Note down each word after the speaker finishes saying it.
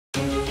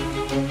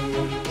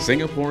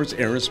Singapore's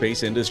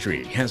aerospace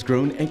industry has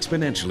grown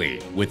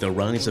exponentially with the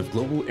rise of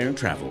global air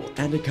travel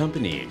and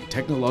accompanying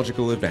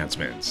technological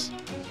advancements.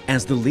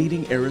 As the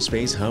leading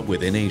aerospace hub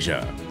within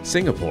Asia,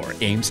 Singapore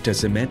aims to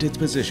cement its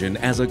position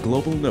as a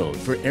global node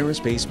for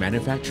aerospace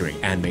manufacturing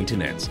and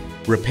maintenance,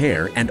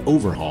 repair and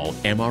overhaul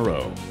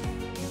MRO.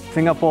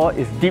 Singapore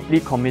is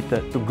deeply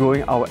committed to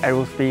growing our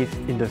aerospace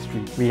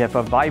industry. We have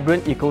a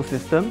vibrant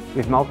ecosystem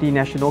with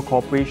multinational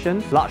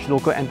corporations, large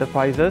local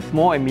enterprises,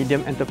 small and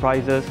medium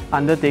enterprises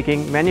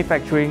undertaking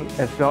manufacturing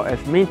as well as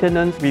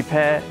maintenance,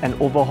 repair and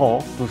overhaul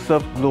to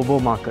serve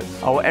global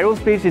markets. Our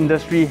aerospace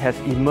industry has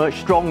emerged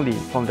strongly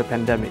from the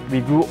pandemic.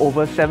 We grew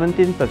over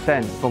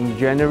 17% from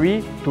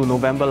January to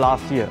November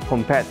last year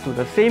compared to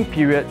the same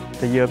period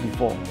the year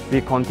before.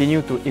 We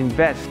continue to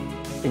invest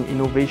in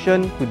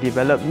innovation to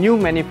develop new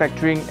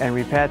manufacturing and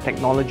repair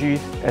technologies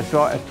as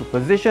well as to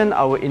position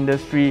our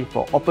industry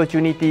for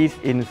opportunities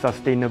in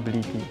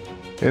sustainability.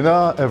 In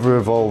our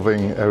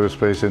ever-evolving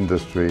aerospace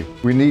industry,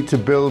 we need to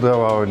build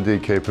our R&D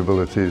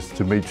capabilities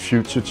to meet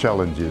future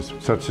challenges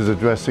such as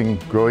addressing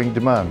growing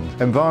demand,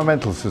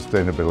 environmental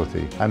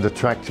sustainability and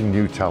attracting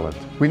new talent.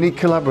 We need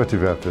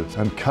collaborative efforts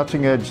and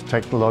cutting-edge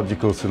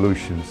technological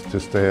solutions to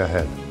stay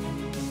ahead.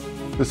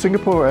 The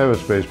Singapore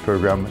Aerospace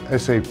Programme,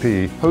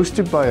 SAP,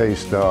 hosted by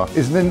A-Star,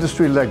 is an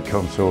industry-led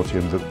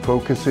consortium that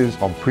focuses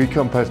on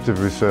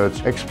pre-competitive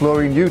research,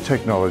 exploring new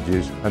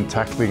technologies and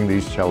tackling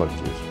these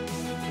challenges.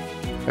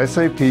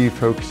 SAP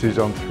focuses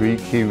on three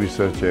key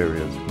research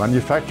areas: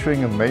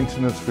 manufacturing and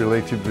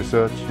maintenance-related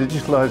research,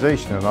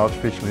 digitalisation and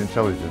artificial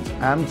intelligence,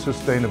 and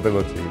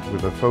sustainability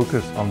with a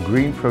focus on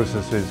green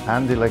processes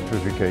and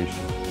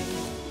electrification.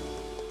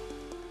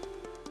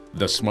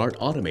 The Smart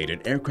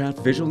Automated Aircraft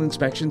Visual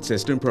Inspection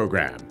System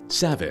Program,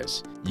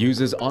 SAVIS,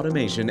 uses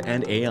automation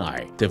and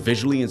AI to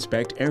visually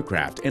inspect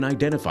aircraft and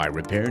identify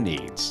repair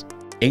needs.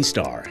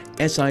 A-Star,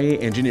 SIA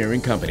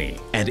Engineering Company,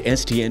 and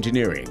ST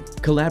Engineering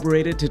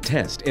collaborated to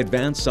test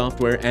advanced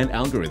software and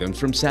algorithms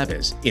from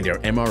SAVIS in their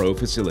MRO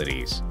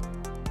facilities.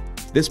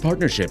 This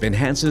partnership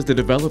enhances the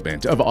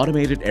development of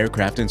automated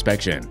aircraft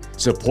inspection,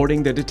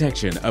 supporting the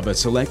detection of a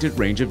selected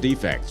range of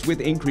defects with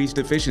increased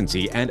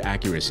efficiency and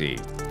accuracy.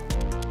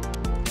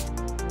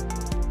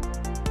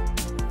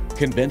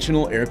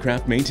 Conventional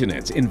aircraft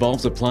maintenance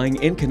involves applying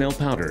Inconel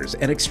powders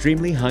at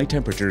extremely high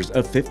temperatures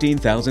of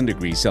 15,000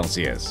 degrees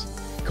Celsius.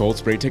 Cold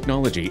spray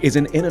technology is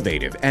an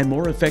innovative and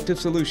more effective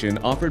solution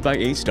offered by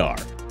A-Star,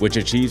 which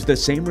achieves the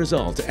same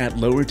result at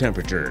lower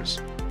temperatures,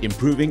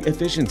 improving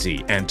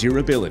efficiency and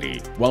durability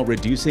while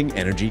reducing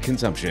energy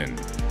consumption.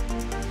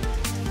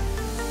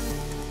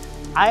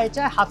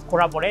 IHI has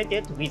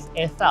collaborated with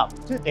A-Star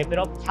to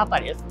develop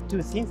catalysts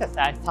to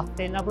synthesize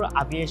sustainable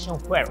aviation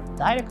fuel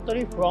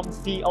directly from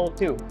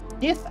CO2.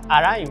 This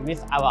aligns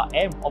with our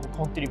aim of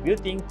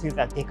contributing to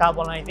the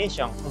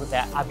decarbonization of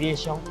the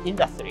aviation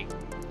industry.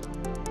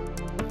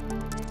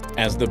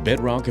 As the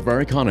bedrock of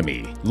our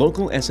economy,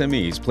 local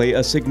SMEs play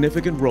a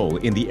significant role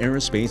in the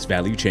aerospace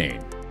value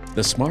chain.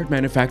 The Smart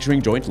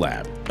Manufacturing Joint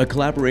Lab, a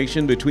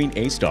collaboration between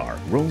A-Star,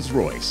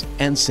 Rolls-Royce,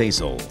 and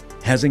SASL,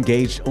 has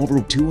engaged over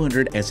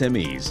 200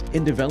 SMEs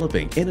in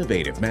developing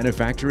innovative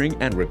manufacturing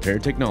and repair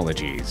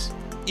technologies.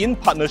 In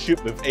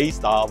partnership with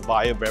A-Star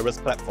via various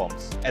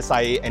platforms,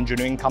 SIA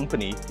Engineering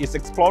Company is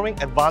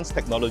exploring advanced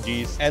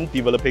technologies and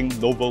developing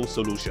novel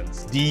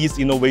solutions. These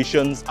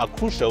innovations are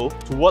crucial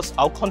towards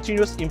our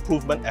continuous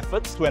improvement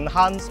efforts to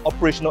enhance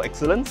operational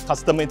excellence,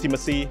 customer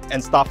intimacy,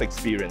 and staff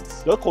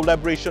experience. The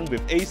collaboration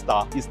with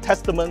A-Star is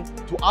testament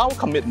to our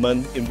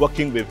commitment in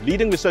working with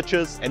leading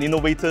researchers and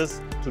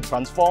innovators to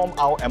transform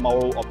our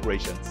MRO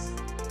operations.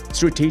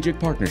 Strategic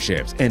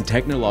partnerships and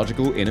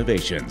technological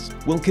innovations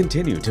will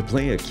continue to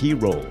play a key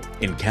role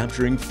in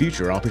capturing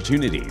future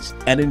opportunities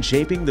and in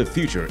shaping the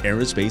future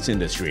aerospace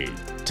industry.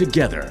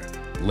 Together,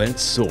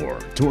 let's soar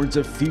towards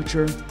a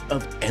future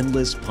of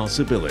endless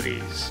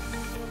possibilities.